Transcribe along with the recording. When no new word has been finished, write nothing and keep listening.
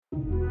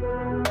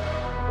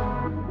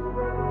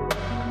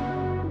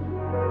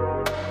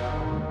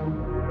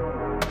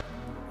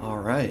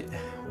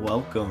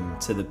welcome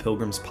to the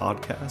Pilgrims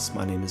Podcast.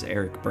 My name is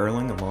Eric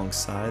Burling.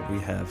 Alongside we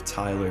have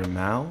Tyler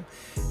Mao,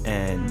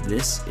 and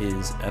this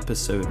is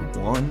episode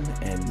 1,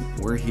 and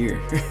we're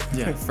here.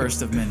 Yeah,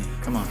 first of many.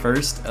 Come on.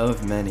 First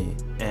of many,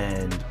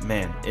 and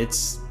man,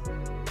 it's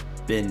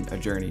been a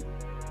journey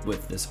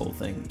with this whole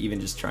thing, even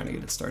just trying to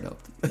get it started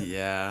up.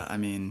 Yeah, I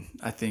mean,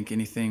 I think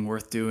anything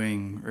worth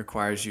doing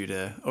requires you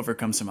to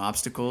overcome some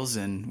obstacles,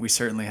 and we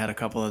certainly had a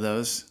couple of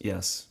those.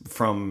 Yes,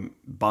 from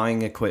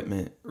buying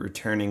equipment,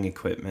 returning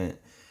equipment,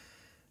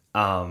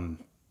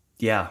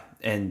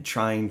 and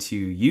trying to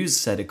use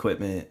said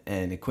equipment,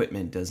 and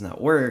equipment does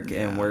not work,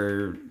 and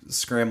we're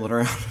scrambling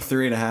around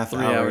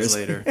 3.5 hours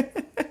later.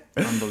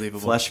 Unbelievable.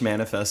 Flesh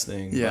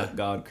manifesting, yeah. But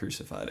God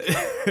crucified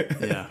it.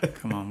 Yeah,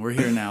 come on. We're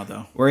here now,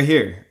 though. We're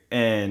here,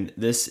 and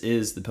this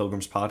is the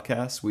Pilgrims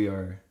Podcast. We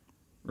are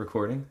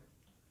recording.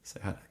 Say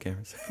hi to the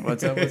cameras.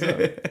 What's up?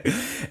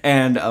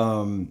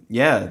 And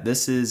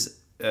this is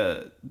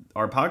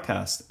our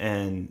podcast,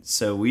 and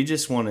so we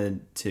just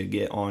wanted to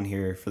get on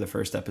here for the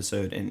first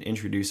episode and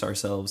introduce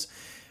ourselves.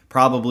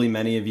 Probably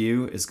many of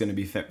you is going to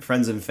be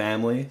friends and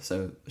family,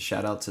 so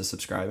shout out to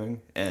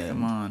subscribing, and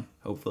come on,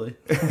 hopefully.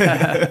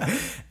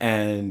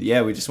 And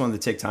yeah, we just wanted to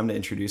take time to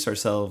introduce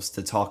ourselves,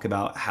 to talk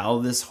about how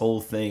this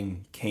whole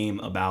thing came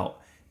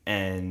about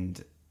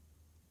and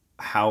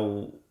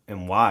how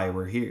and why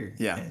we're here,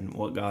 and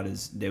what God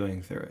is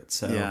doing through it.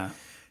 So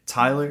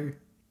Tyler,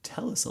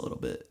 tell us a little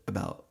bit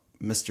about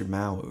Mr.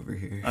 Mao over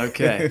here.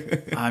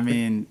 Okay. I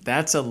mean,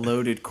 that's a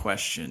loaded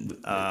question.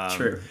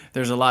 True.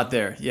 There's a lot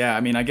there. Yeah,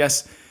 I mean, I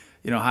guess,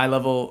 high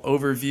level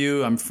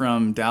overview. I'm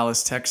from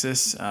Dallas,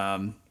 Texas.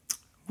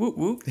 Whoop,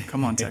 whoop.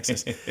 Come on,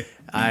 Texas.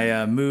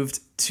 I moved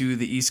to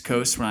the East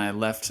Coast when I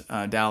left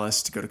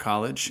Dallas to go to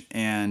college,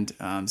 and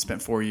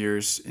spent 4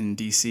 years in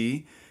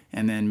D.C.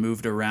 and then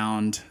moved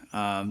around,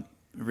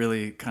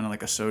 really kind of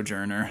like a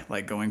sojourner,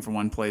 like going from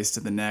one place to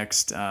the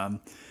next.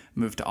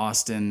 Moved to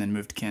Austin, then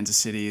moved to Kansas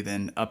City,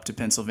 then up to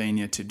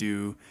Pennsylvania to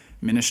do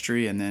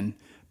ministry, and then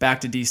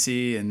back to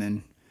D.C., and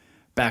then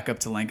back up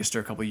to Lancaster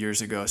a couple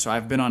years ago. So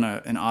I've been on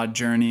an odd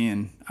journey,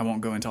 and I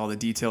won't go into all the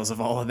details of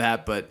all of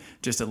that, but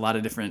just a lot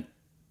of different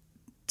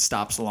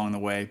stops along the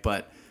way.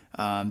 But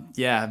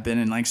I've been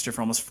in Lancaster for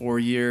almost 4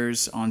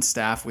 years, on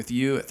staff with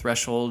you at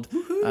Threshold,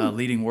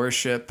 leading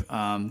worship,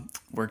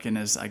 working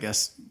as, I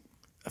guess,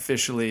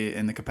 officially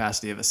in the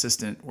capacity of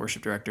assistant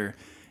worship director,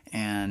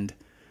 and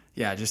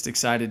just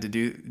excited to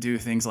do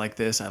things like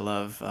this. I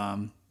love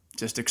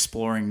just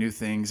exploring new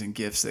things and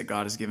gifts that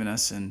God has given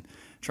us, and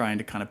trying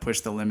to kind of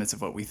push the limits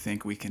of what we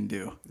think we can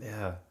do.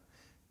 Yeah,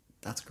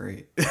 that's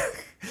great.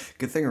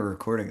 Good thing we're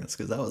recording this,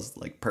 because that was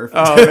like perfect.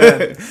 Oh,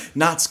 man.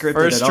 Not scripted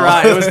first at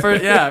try. all. It was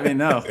first. Yeah, I mean,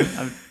 no.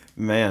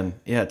 Man,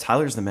 yeah,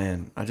 Tyler's the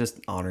man. I just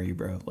honor you,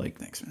 bro. Like,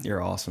 thanks, man.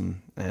 You're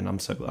awesome, and I'm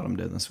so glad I'm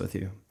doing this with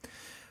you.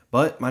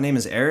 But my name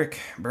is Eric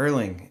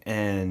Burling,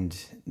 and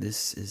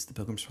this is the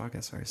Pilgrims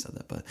Podcast. Sorry I said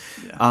that, but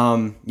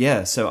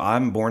so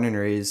I'm born and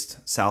raised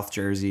South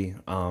Jersey.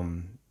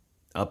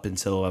 Up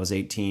until I was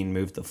 18,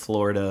 moved to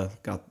Florida.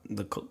 Got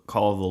the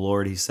call of the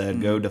Lord. He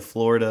said, "Go to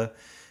Florida,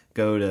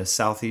 go to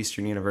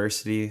Southeastern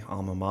University,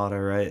 alma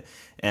mater, right?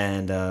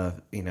 And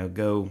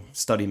go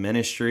study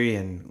ministry,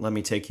 and let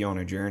me take you on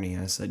a journey."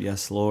 I said,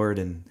 "Yes, Lord."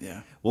 And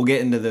we'll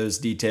get into those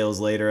details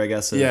later, I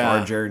guess, of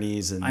our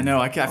journeys. And I know.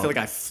 I feel like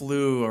I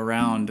flew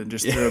around and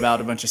just threw about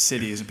a bunch of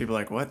cities, and people are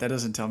like, "What? That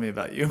doesn't tell me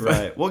about you."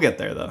 Right. We'll get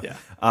there, though.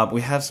 Yeah. We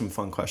have some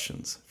fun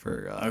questions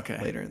for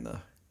later in the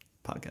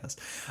podcast.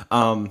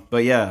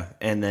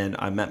 And then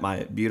I met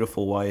my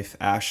beautiful wife,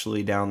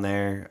 Ashley, down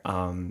there.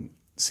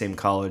 Same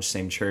college,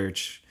 same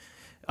church.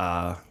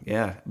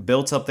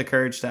 Built up the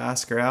courage to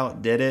ask her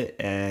out, did it,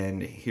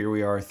 and here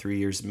we are, 3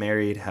 years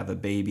married, have a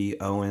baby,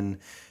 Owen.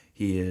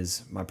 He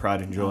is my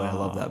pride and joy. I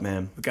love that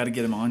man. We got to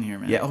get him on here,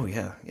 man. Yeah. Oh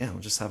yeah. Yeah. We'll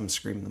just have him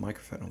scream in the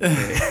microphone.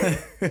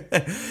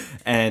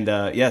 And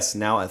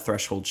now at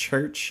Threshold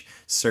Church,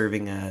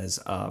 serving as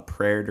a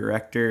prayer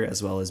director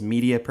as well as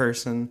media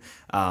person.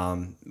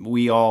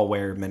 We all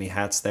wear many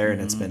hats there,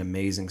 and it's been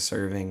amazing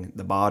serving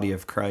the body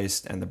of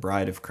Christ and the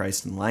bride of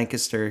Christ in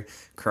Lancaster,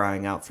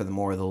 crying out for the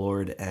more of the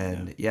Lord.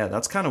 And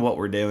that's kind of what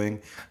we're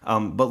doing.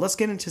 But let's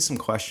get into some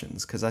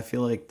questions, because I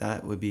feel like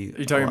that would be.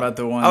 You're talking about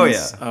the ones. Oh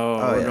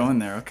yeah. We're going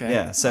there. Okay.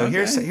 Yeah. So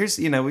here's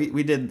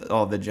we did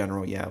all the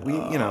general. Yeah.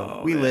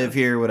 We live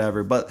here,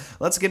 whatever. But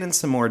let's get into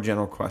some more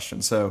general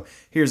questions. So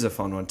here's a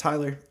fun one,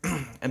 Tyler.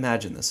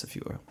 Imagine this, if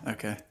you will.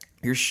 Okay.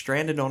 You're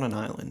stranded on an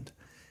island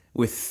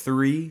with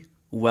 3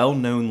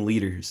 well-known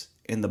leaders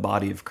in the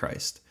body of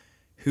Christ.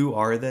 Who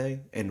are they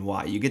and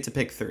why? You get to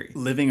pick 3.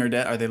 Living or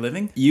dead? Are they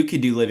living? You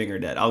could do living or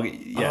dead. Oh,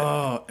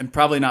 and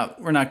probably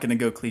not. We're not going to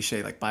go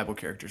cliche like Bible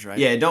characters, right?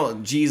 Yeah,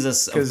 don't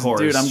Jesus, of course.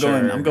 Dude, I'm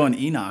sure. going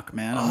Enoch,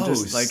 man. I'm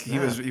just like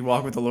snap. he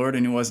walked with the Lord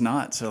and he was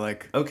not. So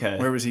like, okay,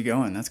 where was he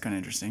going? That's kind of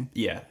interesting.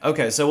 Yeah.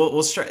 Okay, so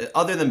we'll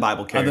other than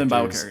Bible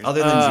characters.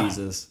 Other than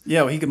Jesus.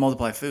 Yeah, well, he could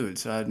multiply food,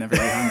 so I'd never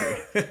be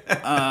hungry.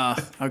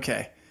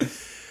 Okay.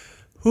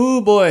 Oh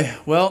boy.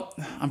 Well,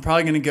 I'm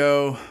probably going to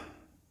go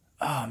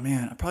Oh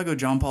man, I'd probably go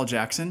John Paul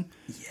Jackson.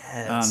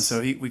 Yes.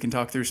 So we can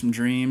talk through some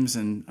dreams,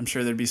 and I'm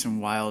sure there'd be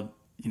some wild,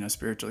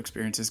 spiritual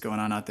experiences going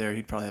on out there.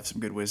 He'd probably have some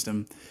good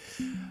wisdom.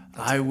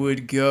 I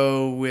would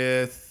go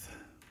with.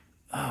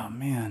 Oh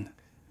man,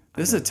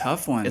 this is a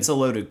tough one. It's a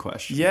loaded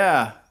question.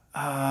 Yeah.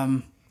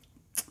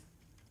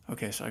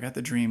 Okay, so I got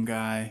the dream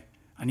guy.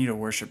 I need a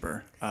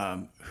worshiper.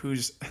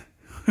 Who's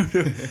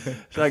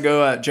should I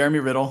go? Jeremy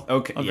Riddle.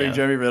 Okay, I'll bring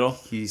Jeremy Riddle.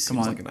 He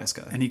seems like a nice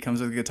guy. And he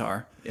comes with a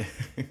guitar.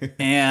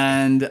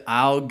 And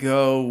I'll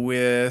go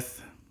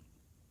with.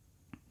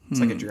 It's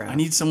like a draft. I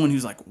need someone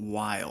who's like a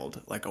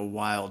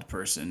wild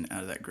person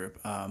out of that group.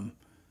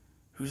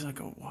 Who's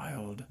like a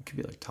wild? It could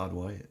be like Todd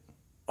White.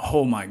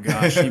 Oh my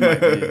gosh, he might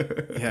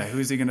be. Yeah,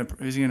 who's he gonna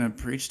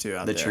preach to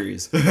out The there?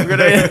 trees. We're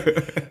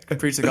gonna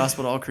preach the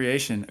gospel to all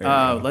creation.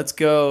 Let's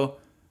go.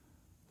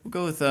 We'll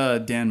go with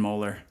Dan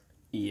Moeller.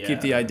 Yeah.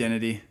 Keep the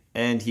identity.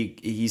 And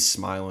he's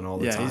smiling all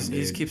the time.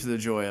 Yeah, he keeps the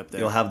joy up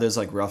there. You'll have those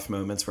like rough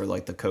moments where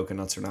like the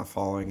coconuts are not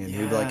falling, and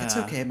he'll be like, "It's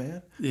okay,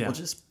 man. Yeah. We'll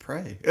just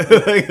pray."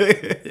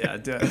 Yeah,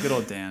 good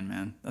old Dan,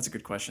 man. That's a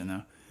good question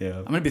though. Yeah.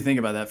 I'm gonna be thinking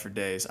about that for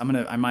days. I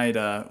might.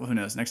 Well, who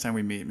knows? Next time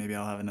we meet, maybe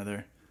I'll have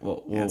another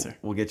answer.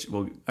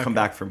 We'll come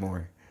back for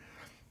more.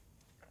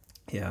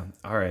 Yeah.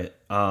 All right.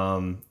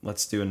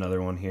 Let's do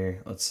another one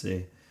here. Let's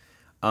see.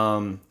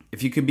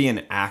 If you could be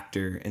an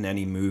actor in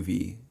any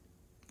movie,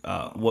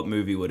 what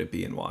movie would it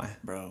be and why?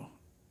 Bro,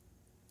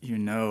 you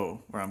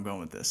know where I'm going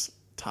with this.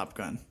 Top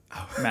Gun.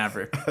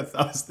 Maverick.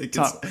 I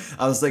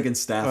was thinking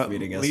staff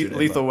meeting yesterday.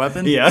 Lethal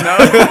Weapon?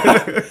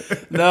 Yeah.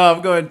 No,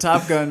 I'm going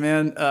Top Gun,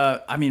 man.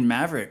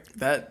 Maverick.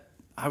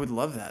 I would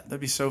love that. That'd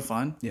be so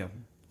fun. Yeah.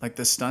 Like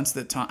the stunts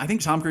that I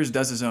think Tom Cruise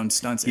does his own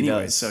stunts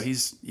anyway. does. So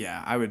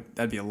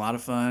that'd be a lot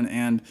of fun.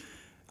 And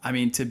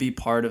to be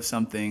part of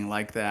something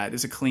like that,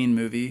 it's a clean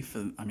movie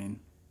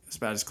it's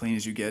about as clean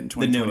as you get in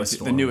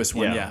 2022. The newest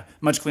one, yeah.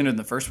 Much cleaner than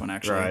the first one,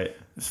 actually. Right. It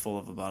was full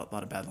of a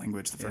lot of bad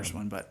language, the first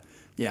one. But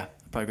yeah,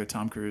 I'd probably go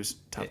Tom Cruise,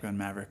 Top Gun,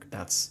 Maverick.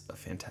 That's a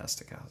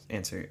fantastic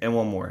answer. And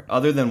one more.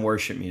 Other than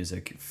worship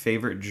music,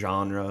 favorite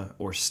genre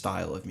or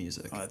style of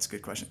music? Oh, that's a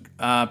good question.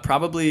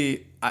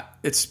 Probably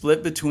it's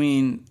split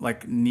between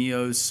like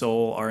neo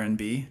soul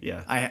R&B.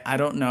 Yeah. I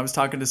don't know. I was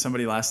talking to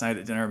somebody last night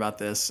at dinner about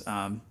this.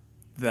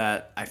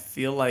 That I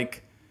feel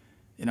like,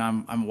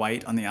 I'm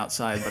white on the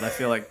outside, but I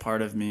feel like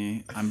part of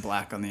me, I'm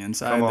black on the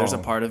inside. There's a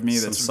part of me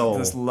that's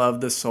just love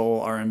the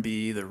soul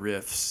R&B, the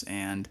riffs,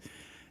 and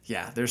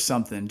yeah, there's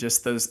something.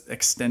 Just those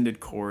extended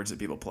chords that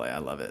people play. I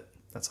love it.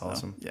 That's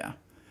awesome. So,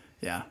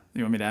 yeah.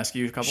 You want me to ask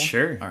you a couple?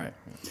 Sure. All right.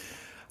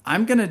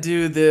 I'm gonna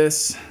do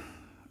this.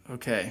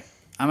 Okay.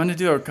 I'm gonna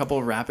do a couple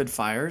of rapid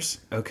fires.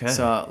 Okay.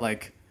 So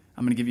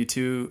I'm gonna give you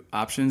two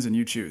options and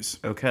you choose.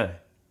 Okay.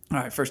 All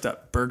right. First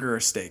up, burger or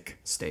steak?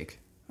 Steak.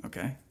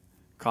 Okay.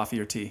 Coffee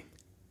or tea?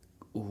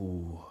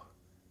 Ooh.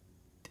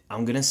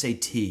 I'm going to say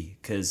tea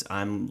because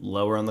I'm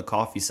lower on the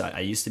coffee side. I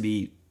used to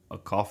be a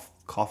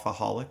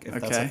coffeeholic,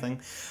 if that's a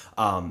thing.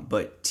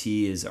 But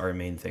tea is our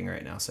main thing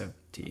right now, so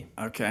tea.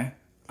 Okay.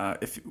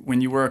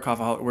 When you were a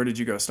coffeeholic, where did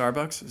you go?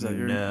 Starbucks? Is that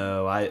your?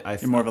 No,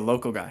 You're more of a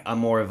local guy. I'm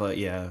more of a Were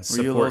you a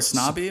little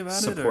snobby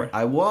about it? Or?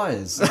 I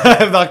was.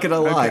 I'm not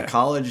gonna lie. Okay.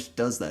 College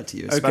does that to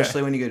you,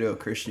 especially when you go to a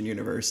Christian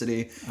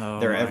university.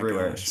 Oh, they're my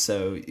everywhere. gosh.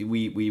 So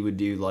we would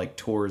do like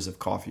tours of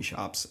coffee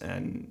shops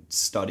and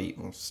study,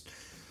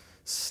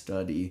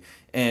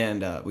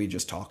 and we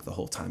just talk the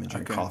whole time and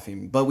drink coffee.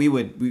 But we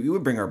would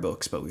bring our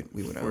books, but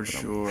we would For open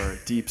sure. them.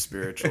 Deep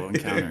spiritual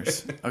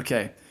encounters.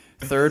 Okay.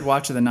 Third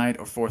watch of the night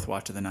or fourth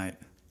watch of the night?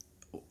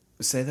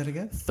 Say that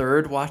again.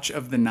 Third watch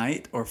of the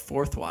night or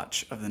fourth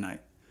watch of the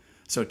night?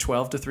 So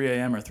 12 to 3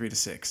 a.m. or 3 to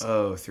 6?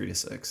 Oh, 3 to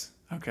 6.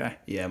 Okay.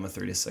 Yeah, I'm a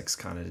 3 to 6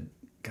 kind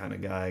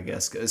of guy, I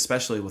guess,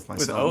 especially with my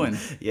With son. Owen.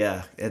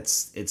 Yeah,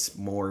 it's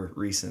more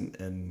recent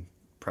and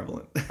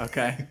prevalent.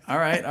 Okay. All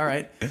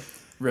right.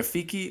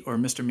 Rafiki or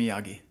Mr.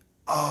 Miyagi?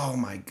 Oh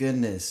my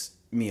goodness,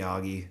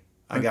 Miyagi.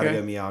 I gotta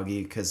go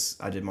Miyagi because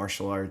I did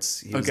martial arts.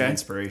 He was an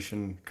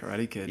inspiration.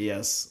 Karate Kid.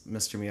 Yes,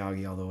 Mr.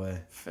 Miyagi all the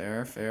way.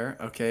 Fair.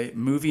 Okay.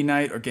 Movie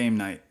night or game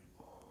night?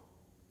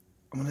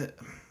 I'm gonna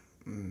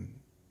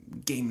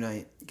game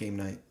night.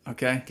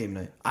 Okay. Game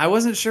night. I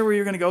wasn't sure where you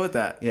were going to go with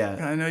that.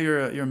 Yeah. I know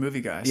you're a movie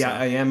guy. Yeah, so.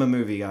 I am a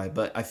movie guy,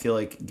 but I feel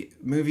like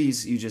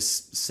movies, you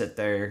just sit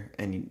there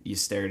and you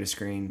stare at a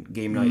screen.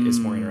 Game night is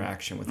more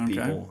interaction with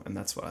people, and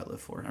that's what I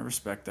live for. I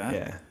respect that.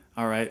 Yeah.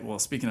 All right. Well,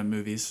 speaking of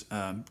movies,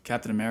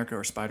 Captain America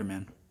or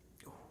Spider-Man?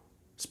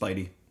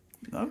 Spidey.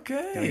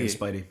 Okay. Gotta go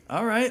Spidey.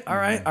 All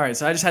right.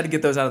 So I just had to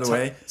get those out of the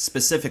way.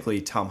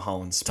 Specifically, Tom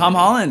Holland. Spidey. Tom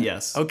Holland?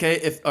 Yes.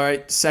 Okay. All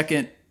right.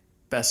 Second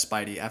best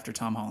Spidey after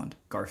Tom Holland.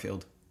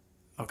 Garfield.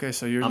 Okay,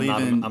 so you're I'm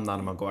leaving. I'm not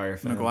a Maguire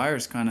fan.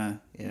 Maguire's kind of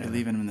you're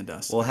leaving him in the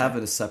dust. We'll have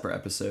it a separate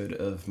episode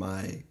of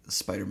my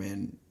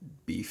Spider-Man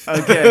beef.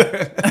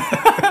 Okay.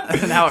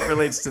 And how it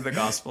relates to the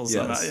Gospels.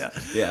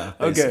 Yes. Yeah.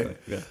 Okay.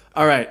 Yeah.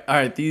 All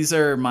right. These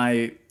are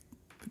my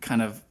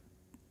kind of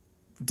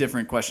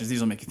different questions. These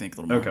will make you think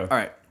a little more. Okay. All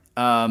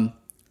right.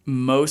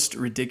 Most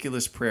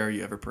ridiculous prayer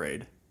you ever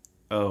prayed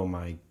Oh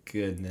my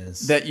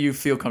goodness. that you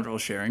feel comfortable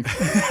sharing?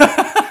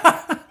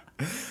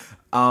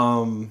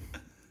 Man,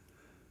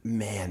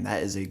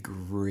 that is a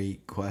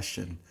great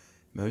question.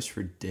 Most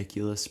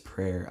ridiculous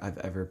prayer I've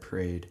ever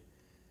prayed.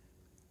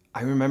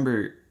 I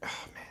remember,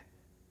 oh man,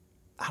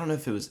 I don't know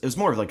if it was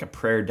more of like a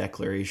prayer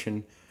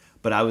declaration,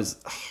 but I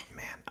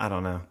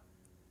don't know.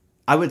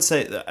 I would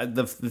say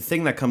the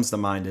thing that comes to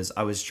mind is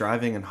I was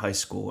driving in high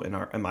school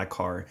in my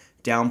car,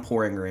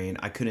 downpouring rain.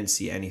 I couldn't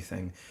see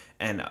anything,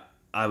 and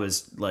I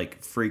was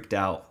like freaked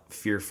out,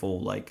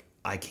 fearful, like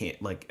I can't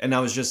and I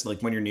was just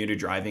like, when you're new to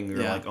driving,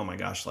 you're like, oh my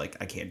gosh, like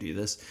I can't do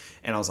this.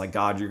 And I was like,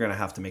 God, you're gonna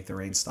have to make the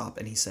rain stop.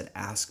 And he said,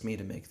 ask me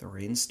to make the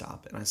rain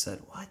stop. And I said,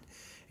 what?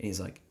 And he's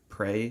like,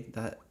 pray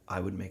that I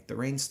would make the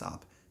rain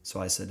stop. So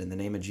I said, in the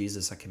name of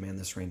Jesus, I command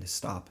this rain to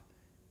stop.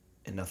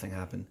 And nothing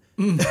happened.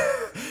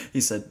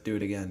 He said, do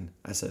it again.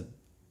 I said,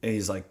 and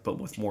he's like, but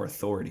with more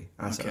authority.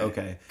 I said,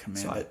 okay. Command.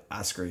 So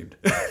I screamed,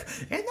 in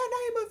the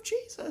name of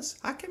Jesus,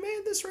 I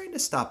command this rain to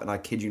stop. And I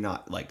kid you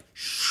not, like,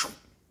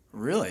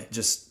 Really?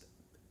 just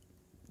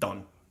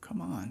done.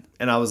 Come on.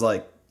 And I was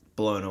like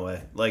blown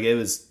away. Like, it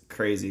was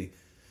crazy.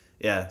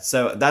 Yeah.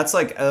 So that's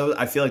like,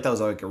 I feel like that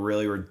was like a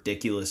really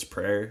ridiculous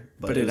prayer.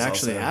 But it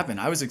actually happened.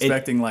 I was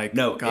expecting I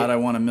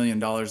want $1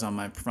 million on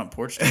my front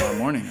porch tomorrow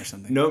morning or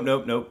something.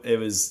 Nope. It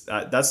was,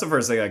 that's the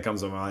first thing that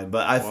comes to mind.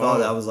 But I thought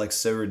that was like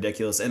so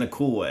ridiculous in a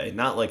cool way.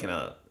 Not like in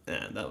a,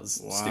 that was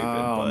stupid.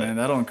 Wow, man,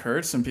 that'll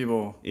encourage some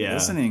people Yeah.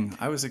 listening.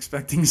 I was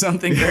expecting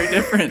something very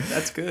different.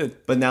 That's good.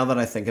 But now that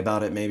I think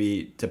about it,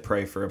 maybe to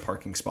pray for a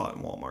parking spot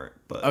in Walmart.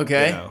 But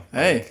Okay.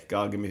 hey,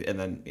 God give me, and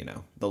then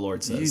the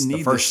Lord says You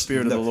need the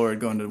Spirit of the Lord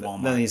going to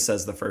Walmart. Then He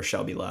says the first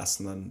shall be last,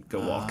 and then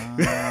go walk.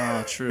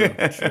 Oh, true. Well,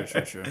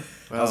 That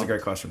was a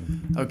great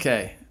question.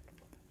 Okay,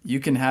 you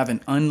can have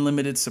an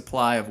unlimited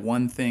supply of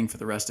one thing for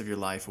the rest of your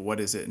life.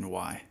 What is it and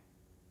why?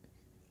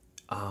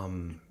 Oh,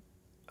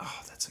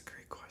 that's a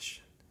great question.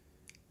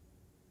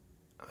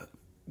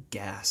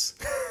 Gas.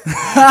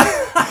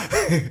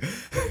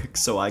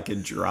 So I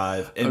can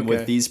drive. And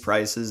with these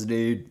prices,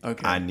 dude,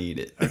 I need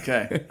it.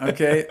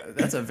 Okay.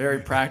 That's a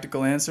very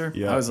practical answer.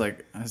 Yeah. I was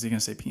like, is he going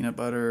to say peanut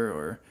butter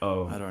or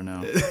I don't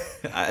know.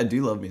 I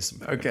do love me some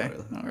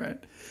peanut butter.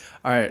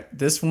 All right.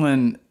 This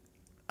one,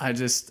 I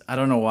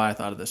don't know why I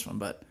thought of this one,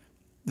 but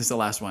this is the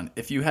last one.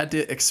 If you had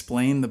to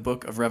explain the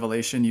book of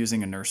Revelation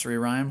using a nursery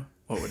rhyme,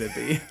 what would it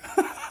be?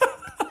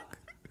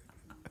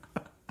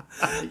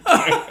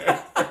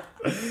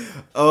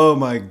 Oh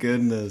my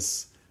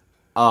goodness.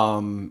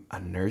 A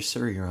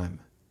nursery rhyme.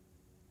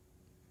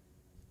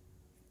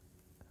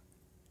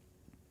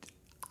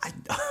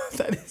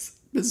 That is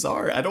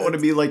bizarre. I don't want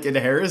to be like in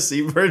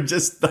heresy for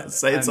just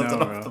saying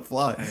something off the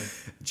fly. Hey.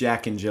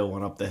 Jack and Jill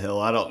went up the hill.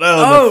 I don't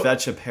know. To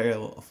fetch a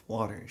pail of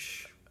water.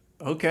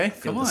 Okay,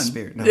 come on.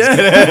 Spirit. No,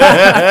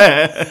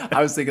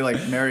 I was thinking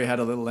like Mary had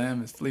a little lamb,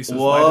 his fleece was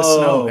white as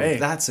snow. Hey,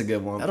 that's a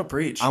good one. That'll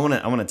preach. I want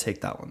to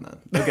take that one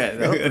then. Okay,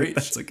 that'll preach.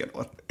 That's a good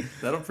one.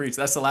 That'll preach.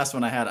 That's the last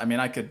one I had. I mean,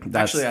 I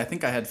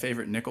think I had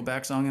favorite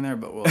Nickelback song in there,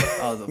 but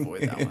I'll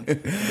avoid that one.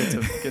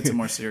 Get to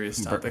more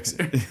serious topics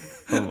here.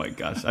 Oh my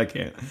gosh, I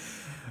can't.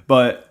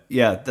 But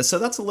yeah, so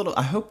that's a little.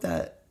 I hope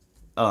that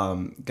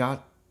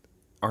got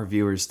our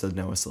viewers to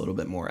know us a little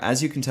bit more.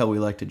 As you can tell, we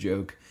like to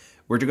joke.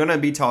 We're going to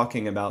be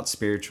talking about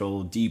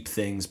spiritual, deep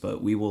things,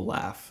 but we will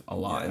laugh a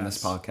lot in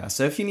this podcast.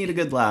 So if you need a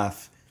good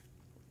laugh,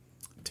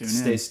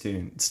 stay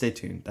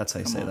tuned. That's how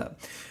you say that.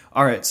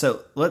 All right,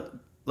 so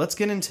let's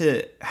get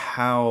into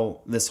how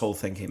this whole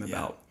thing came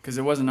about. Because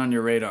it wasn't on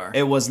your radar.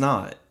 It was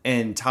not.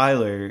 And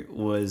Tyler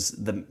was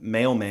the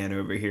mailman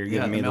over here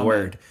giving me the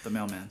word. The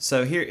mailman.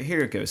 So here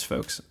it goes,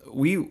 folks.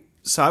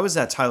 So I was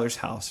at Tyler's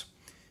house,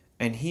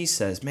 and he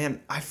says,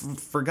 man, I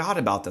forgot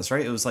about this,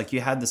 right? It was like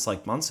you had this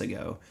like months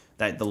ago.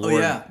 That the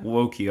Lord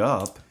woke you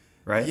up,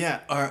 right? Yeah,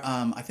 or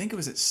I think it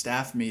was at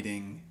staff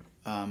meeting.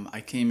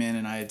 I came in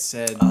and I had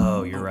said...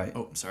 Oh, you're right.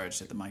 Oh, sorry, I just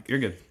hit the mic. You're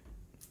good.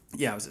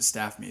 Yeah, I was at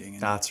staff meeting.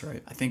 And that's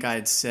right. I think I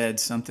had said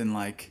something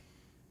like,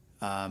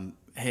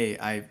 hey,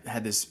 I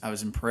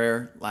was in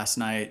prayer last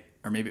night,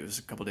 or maybe it was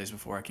a couple days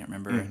before, I can't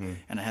remember,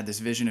 and I had this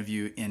vision of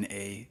you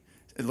it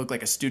looked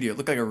like a studio. It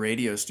looked like a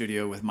radio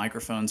studio with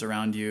microphones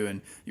around you, and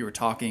you were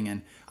talking,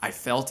 and I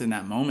felt in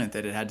that moment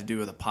that it had to do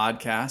with a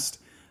podcast.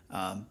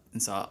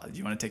 And so, do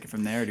you want to take it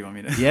from there? Or do you want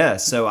me to? Yeah.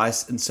 So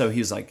he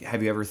was like,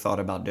 "Have you ever thought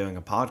about doing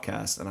a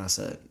podcast?" And I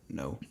said,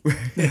 "No."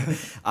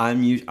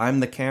 I'm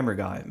the camera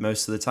guy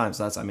most of the time.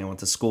 So I went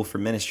to school for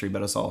ministry,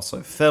 but it's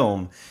also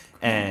film.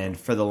 And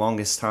for the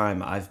longest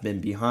time, I've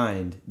been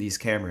behind these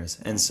cameras,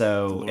 and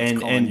so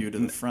calling you to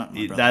the front.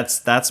 My brother.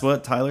 That's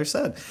what Tyler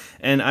said,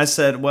 and I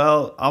said,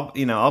 well,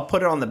 I'll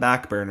put it on the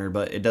back burner,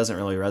 but it doesn't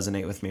really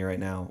resonate with me right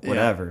now.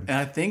 Whatever. And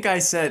I think I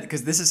said,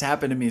 because this has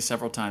happened to me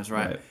several times,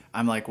 right?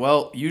 I'm like,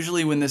 well,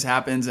 usually when this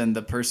happens and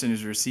the person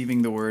who's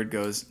receiving the word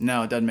goes,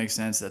 no, it doesn't make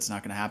sense. That's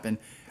not going to happen.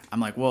 I'm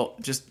like, well,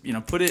 just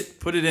put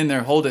it in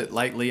there, hold it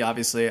lightly.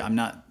 Obviously, I'm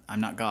not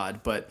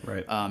God, but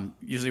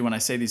usually when I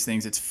say these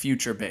things, it's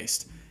future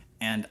based.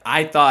 And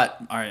I thought,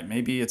 all right,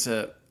 maybe it's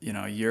a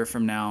year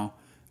from now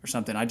or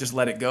something. I just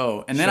let it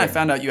go. And then I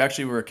found out you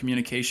actually were a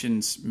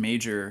communications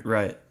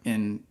major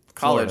in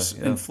college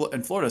Florida,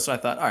 in Florida. So I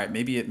thought, all right,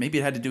 maybe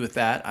it had to do with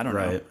that. I don't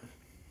know. Right.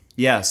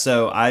 Yeah,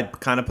 so I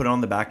kind of put it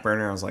on the back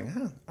burner. I was like,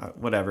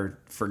 whatever,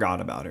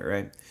 forgot about it,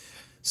 right?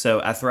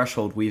 So at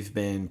Threshold, we've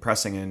been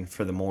pressing in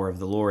for the more of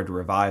the Lord,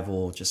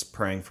 revival, just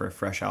praying for a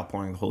fresh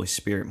outpouring of the Holy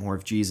Spirit, more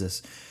of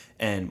Jesus.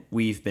 And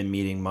we've been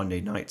meeting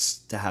Monday nights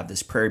to have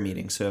this prayer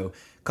meeting. So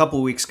a couple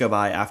of weeks go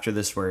by after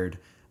this word.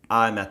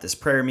 I'm at this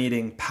prayer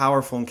meeting,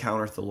 powerful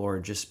encounter with the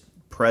Lord, just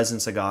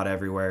presence of God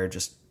everywhere,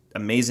 just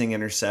amazing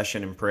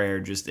intercession and prayer.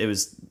 Just it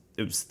was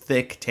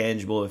thick,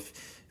 tangible. If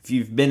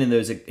you've been in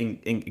those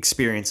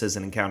experiences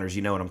and encounters,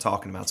 you know what I'm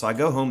talking about. So I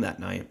go home that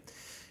night.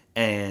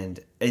 And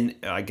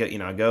I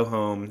go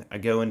home, I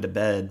go into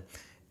bed,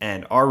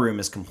 and our room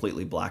is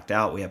completely blacked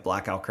out. We have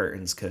blackout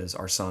curtains because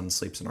our son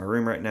sleeps in our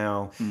room right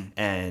now,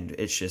 and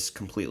it's just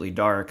completely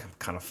dark. I'm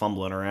kind of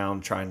fumbling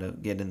around trying to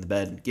get in the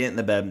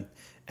bed,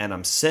 and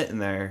I'm sitting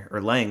there,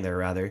 or laying there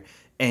rather,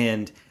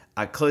 and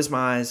I close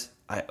my eyes,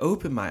 I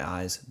open my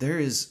eyes. There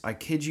is, I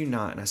kid you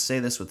not, and I say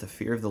this with the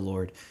fear of the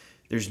Lord,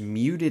 there's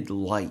muted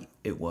light.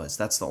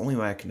 That's the only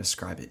way I can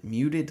describe it.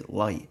 Muted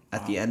light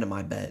at the end of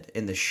my bed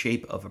in the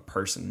shape of a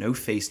person. No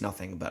face,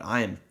 nothing. But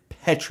I am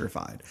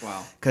petrified.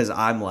 Wow. Because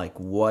I'm like,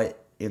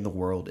 what in the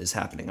world is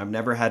happening? I've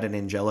never had an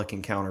angelic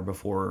encounter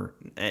before,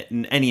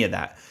 any of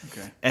that.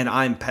 Okay. And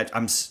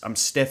I'm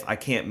stiff. I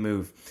can't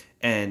move.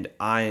 And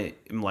I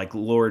am like,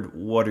 Lord,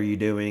 what are you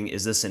doing?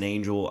 Is this an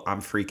angel? I'm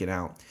freaking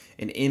out.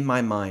 And in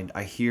my mind,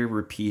 I hear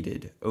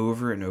repeated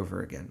over and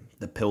over again,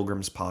 the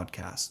Pilgrims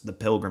Podcast, the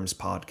Pilgrims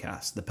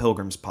Podcast, the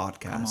Pilgrims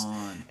Podcast. Come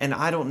on. And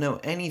I don't know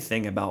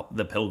anything about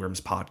the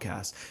Pilgrims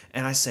Podcast.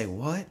 And I say,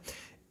 what?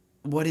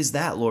 What is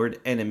that, Lord?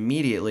 And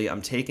immediately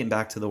I'm taken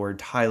back to the word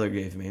Tyler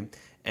gave me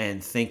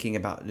and thinking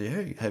about,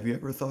 hey, have you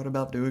ever thought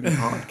about doing a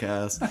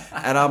podcast?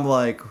 And I'm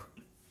like,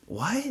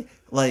 what?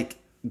 Like,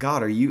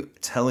 God, are you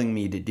telling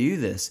me to do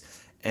this?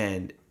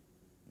 And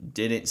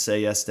didn't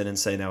say yes, didn't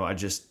say no.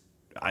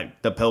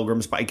 The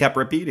Pilgrims, I kept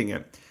repeating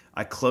it.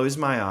 I close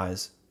my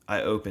eyes,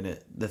 I open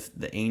it.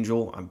 The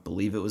angel, I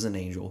believe it was an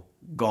angel,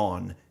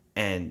 gone.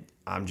 And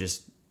I'm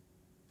just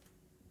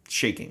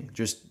shaking.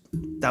 Hit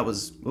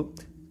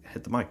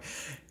the mic.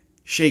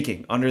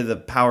 Shaking under the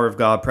power of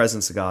God,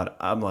 presence of God.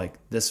 I'm like,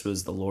 this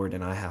was the Lord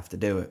and I have to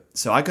do it.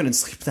 So I couldn't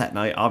sleep that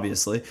night,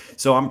 obviously.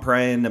 So I'm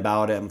praying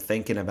about it. I'm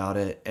thinking about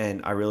it.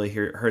 And I really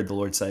heard the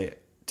Lord say,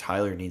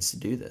 Tyler needs to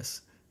do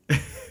this.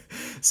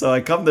 So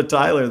I come to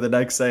Tyler the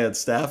next day at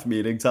staff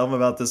meeting, tell him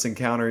about this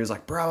encounter. He's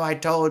like, bro, I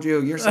told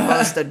you, you're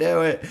supposed to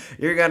do it.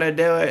 You're going to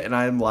do it. And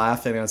I'm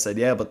laughing. I said,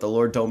 yeah, but the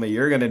Lord told me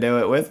you're going to do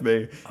it with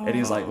me. And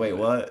he's like, wait,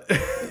 what?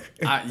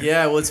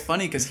 Yeah, well, it's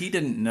funny because he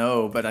didn't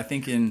know, but I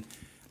think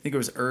it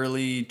was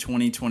early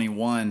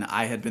 2021.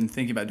 I had been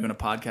thinking about doing a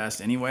podcast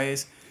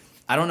anyways.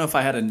 I don't know if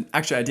I had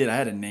actually I did. I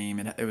had a name.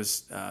 It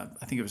was,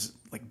 I think it was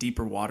like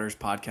Deeper Waters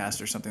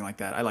Podcast or something like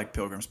that. I like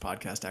Pilgrims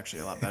Podcast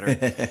actually a lot better.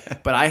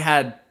 But I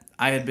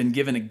had been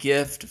given a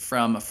gift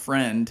from a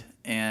friend,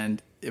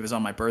 and it was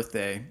on my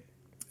birthday.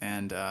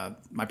 And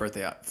my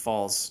birthday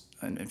falls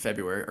in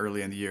February,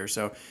 early in the year.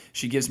 So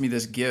she gives me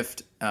this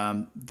gift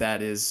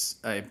that is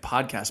a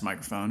podcast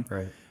microphone.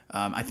 Right.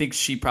 I think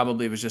she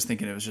probably was just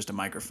thinking it was just a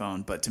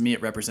microphone, but to me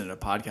it represented a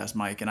podcast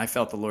mic, and I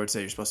felt the Lord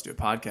say you're supposed to do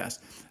a podcast.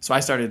 So I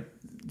started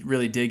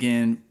really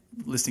digging,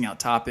 listing out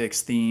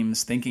topics,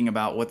 themes, thinking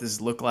about what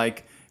this look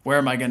like, where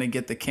am I going to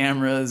get the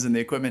cameras and the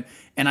equipment,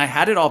 and I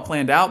had it all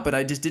planned out, but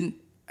I didn't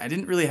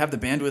really have the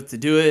bandwidth to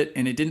do it,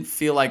 and it didn't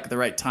feel like the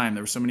right time.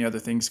 There were so many other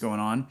things going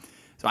on,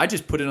 so I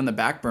just put it on the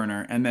back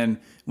burner. And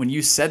then when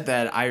you said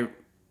that, I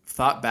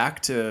thought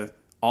back to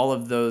all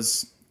of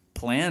those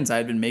plans I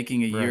had been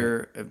making a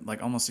year,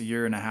 like almost a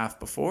year and a half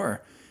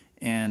before.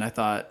 And I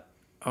thought,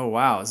 oh,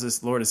 wow, is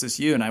this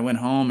you? And I went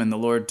home and the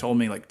Lord told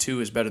me like 2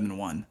 is better than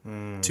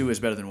 1. 2 is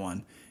better than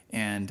 1.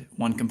 And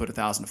 1 can put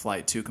 1,000 to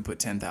flight, 2 can put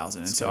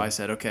 10,000. And so I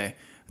said, okay,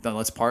 then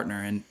let's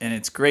partner. And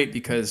it's great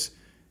because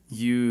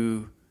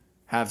you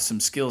have some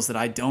skills that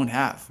I don't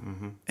have.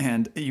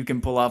 And you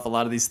can pull off a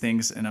lot of these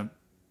things in a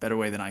better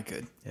way than I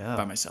could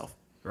by myself.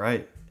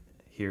 Right.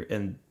 Here,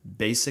 and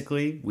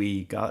basically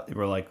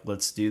we're like,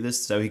 let's do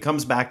this. So he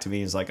comes back to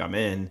me, he's like, I'm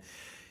in,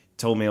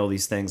 told me all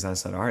these things. I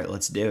said, all right,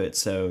 let's do it.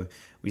 So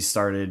we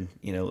started,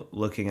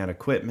 looking at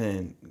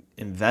equipment,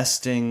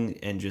 investing,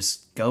 and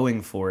just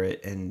going for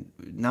it. And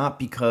not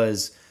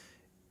because,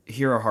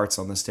 hear our hearts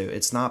on this too,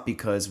 it's not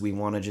because we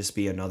want to just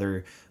be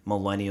another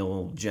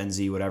millennial, Gen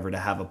Z, whatever, to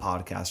have a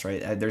podcast,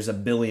 right? There's a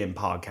billion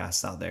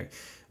podcasts out there.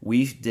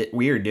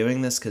 We are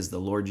doing this because the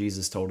Lord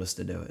Jesus told us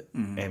to do it.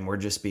 And we're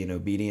just being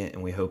obedient,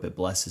 and we hope it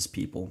blesses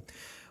people.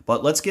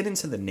 But let's get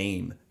into the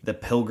name, the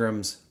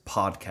Pilgrims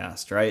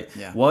Podcast, right?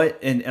 Yeah.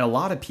 And a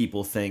lot of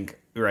people think,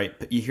 right,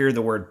 you hear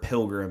the word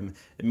pilgrim,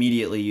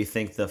 immediately you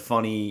think the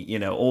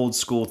funny, old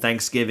school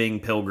Thanksgiving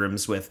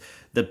pilgrims with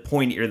the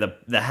pointy, or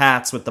the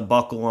hats with the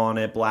buckle on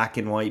it, black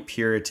and white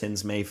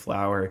Puritans,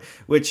 Mayflower,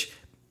 which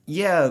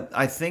Yeah,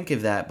 I think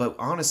of that, but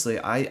honestly,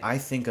 I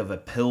think of a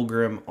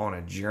pilgrim on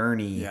a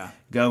journey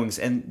going,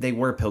 and they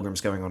were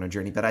pilgrims going on a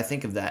journey, but I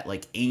think of that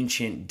like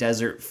ancient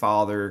desert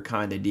father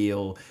kind of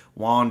deal,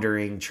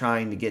 wandering,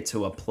 trying to get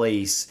to a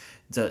place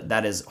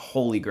that is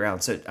holy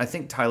ground. So I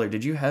think, Tyler,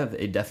 did you have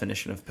a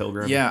definition of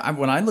pilgrim? Yeah,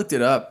 when I looked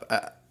it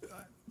up,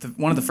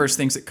 one of the first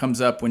things that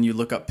comes up when you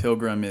look up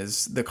pilgrim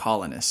is the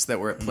colonists that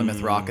were at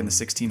Plymouth Rock in the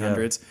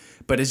 1600s. Yeah.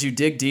 But as you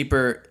dig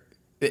deeper,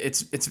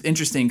 it's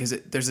interesting because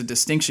there's a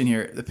distinction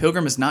here. The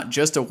pilgrim is not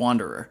just a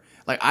wanderer.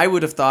 Like I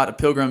would have thought a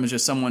pilgrim is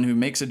just someone who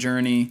makes a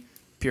journey,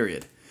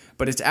 period.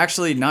 But it's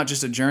actually not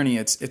just a journey.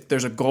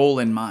 There's a goal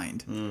in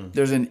mind.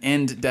 There's an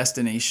end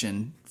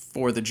destination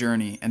for the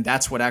journey, and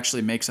that's what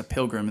actually makes a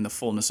pilgrim in the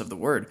fullness of the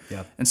word.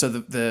 Yep. And so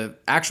the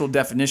actual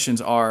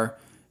definitions are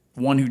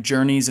one who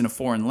journeys in a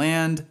foreign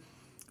land,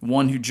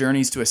 one who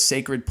journeys to a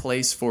sacred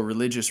place for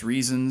religious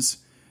reasons,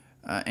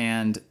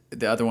 and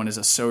the other one is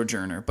a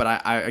sojourner. But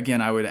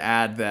I would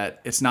add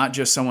that it's not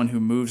just someone who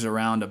moves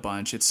around a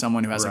bunch. It's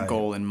someone who has a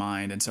goal in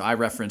mind. And so I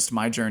referenced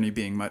my journey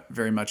being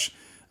very much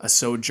a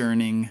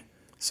sojourning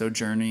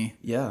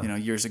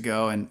years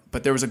ago.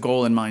 But there was a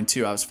goal in mind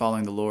too. I was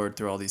following the Lord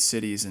through all these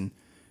cities, and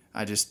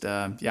I just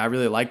I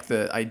really like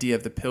the idea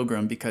of the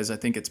pilgrim because I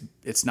think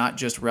it's not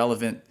just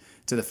relevant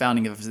to the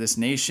founding of this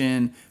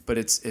nation, but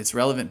it's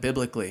relevant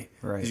biblically.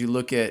 Right. As you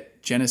look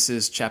at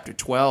Genesis chapter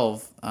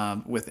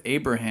 12 with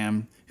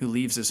Abraham, who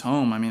leaves his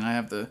home. I mean, I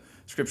have the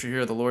scripture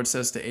here. The Lord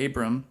says to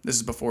Abram, this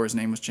is before his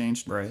name was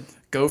changed, right?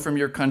 Go from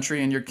your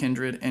country and your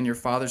kindred and your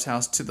father's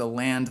house to the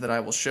land that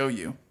I will show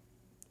you.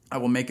 I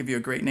will make of you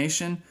a great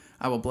nation.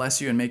 I will bless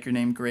you and make your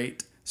name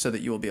great so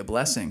that you will be a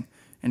blessing.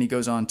 And he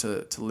goes on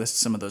to list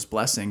some of those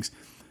blessings.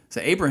 So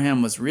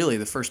Abraham was really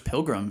the first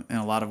pilgrim in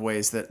a lot of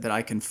ways that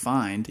I can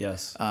find.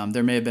 Yes.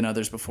 There may have been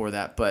others before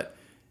that, but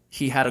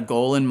he had a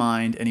goal in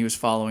mind and he was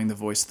following the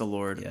voice of the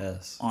Lord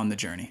on the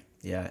journey.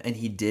 Yeah, and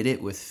he did it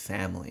with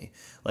family.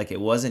 Like, it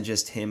wasn't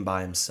just him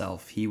by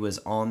himself. He was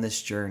on this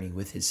journey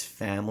with his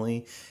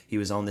family. He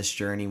was on this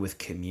journey with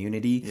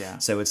community. Yeah.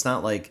 So it's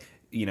not like,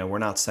 we're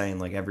not saying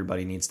like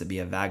everybody needs to be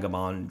a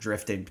vagabond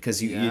drifting,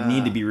 because you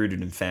need to be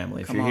rooted in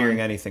family. If you're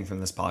hearing anything from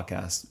this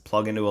podcast,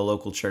 plug into a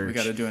local church. We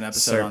got to do an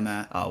episode on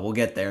that. We'll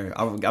get there.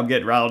 I'm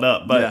getting riled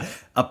up. But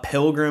a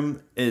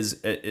pilgrim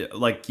is,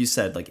 like you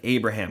said, like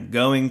Abraham,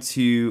 going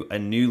to a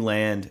new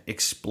land,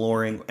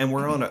 exploring, and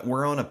we're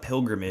on a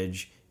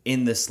pilgrimage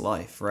in this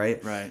life,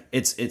 right? Right.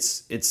 It's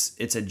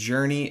a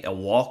journey, a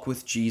walk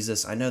with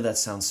Jesus. I know that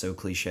sounds so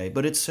cliche,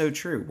 but it's so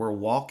true.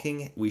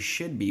 We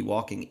should be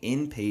walking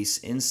in pace,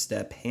 in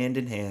step, hand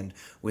in hand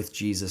with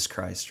Jesus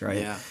Christ, right?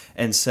 Yeah.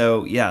 And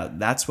so,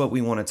 that's what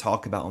we want to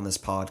talk about on this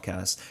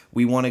podcast.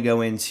 We want to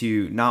go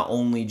into not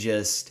only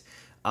just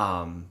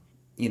just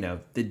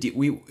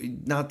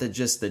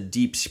the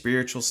deep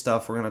spiritual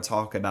stuff. We're going to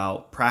talk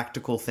about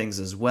practical things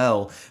as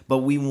well, but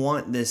we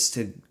want this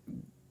to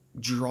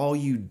draw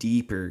you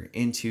deeper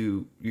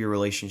into your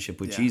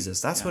relationship with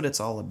Jesus. That's what it's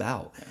all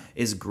about,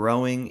 is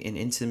growing in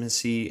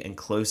intimacy and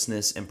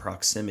closeness and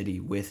proximity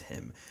with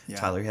him.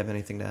 Tyler, you have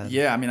anything to add?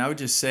 Yeah, I mean, I would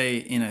just say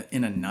in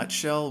a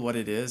nutshell what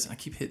it is. I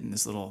keep hitting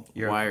this little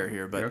wire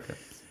here, but okay.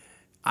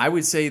 I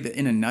would say that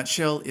in a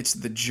nutshell, it's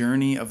the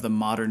journey of the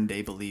modern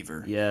day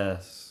believer.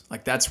 Yes.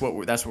 Like that's what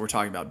we're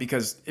talking about,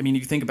 because I mean,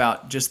 you think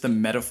about just the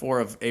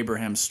metaphor of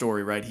Abraham's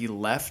story, right? He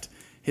left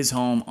his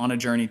home on a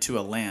journey to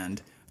a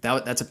land.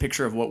 That's a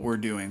picture of what we're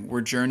doing. We're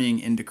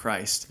journeying into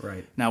Christ.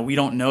 Right. Now, we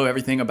don't know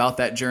everything about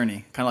that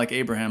journey. Kind of like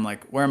Abraham,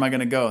 like, where am I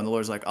going to go? And the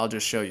Lord's like, I'll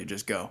just show you.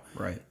 Just go.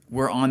 Right.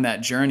 We're on that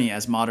journey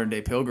as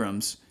modern-day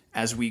pilgrims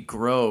as we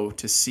grow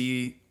to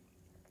see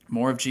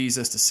more of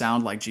Jesus, to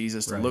sound like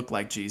Jesus, to look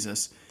like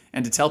Jesus,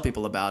 and to tell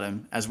people about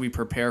him as we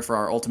prepare for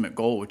our ultimate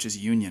goal, which is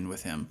union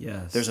with him.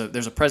 Yes.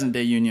 There's a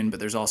present-day union,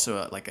 but there's also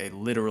a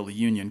literal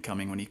union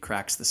coming when he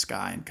cracks the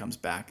sky and comes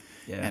back.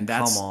 Yeah, and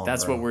that's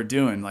what we're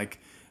doing. Like,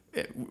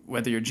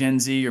 whether you're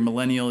Gen Z, you're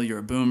millennial, you're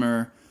a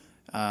boomer,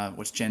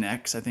 what's Gen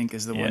X, I think,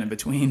 is the one in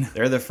between.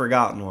 They're the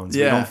forgotten ones.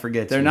 Yeah, we don't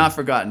forget. They're not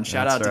forgotten.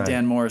 Shout out to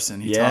Dan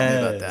Morrison. He taught me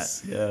about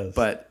that. Yes.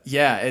 But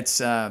it's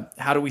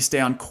how do we stay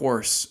on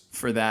course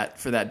for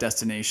that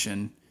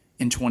destination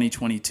in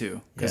 2022,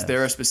 because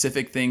there are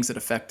specific things that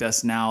affect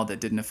us now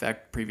that didn't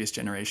affect previous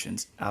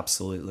generations.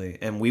 Absolutely.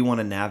 And we want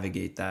to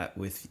navigate that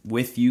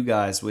with you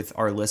guys, with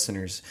our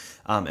listeners.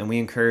 And we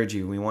encourage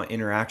you. We want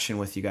interaction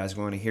with you guys.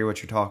 We want to hear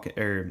what you're talking,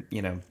 or,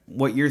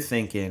 what you're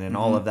thinking and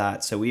all of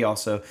that. So we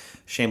also,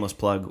 shameless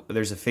plug,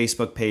 there's a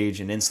Facebook page,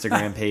 an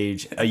Instagram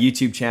page, a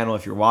YouTube channel.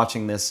 If you're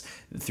watching this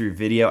through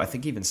video, I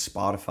think even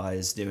Spotify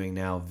is doing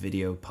now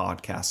video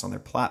podcasts on their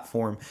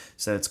platform.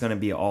 So it's going to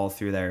be all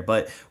through there.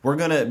 But we're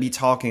going to be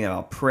talking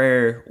about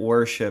prayer,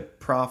 worship,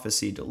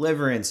 prophecy,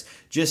 deliverance,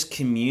 just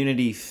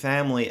community,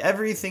 family,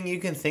 everything you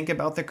can think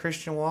about the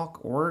Christian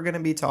walk. We're going to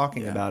be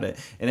talking about it.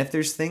 And if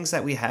there's things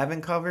that we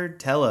haven't covered,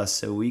 tell us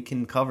so we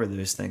can cover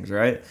those things,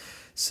 right?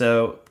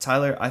 So,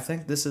 Tyler, I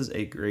think this is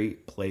a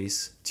great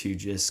place to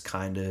just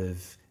kind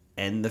of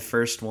end the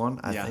first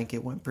one. I think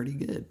it went pretty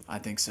good. I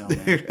think so,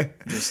 man.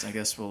 I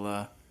guess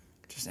we'll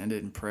Just end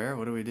it in prayer?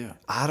 What do we do?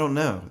 I don't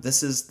know.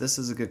 This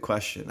is a good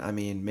question. I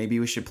mean, maybe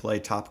we should play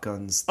Top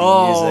Gun's theme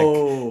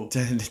music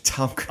to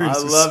Tom Cruise.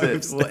 I love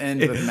it. We'll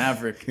end with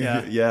Maverick.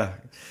 Yeah. Yeah.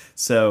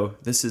 So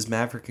this is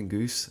Maverick and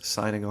Goose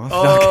signing off.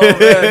 Oh,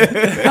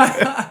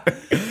 man.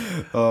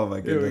 Oh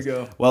my goodness. Here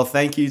we go. Well,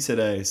 thank you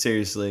today,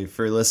 seriously,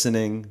 for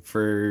listening,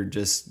 for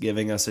just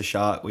giving us a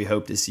shot. We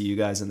hope to see you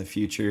guys in the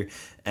future,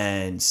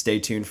 and stay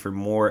tuned for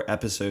more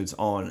episodes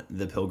on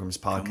the Pilgrims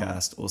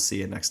Podcast. We'll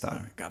see you next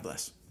time. God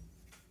bless.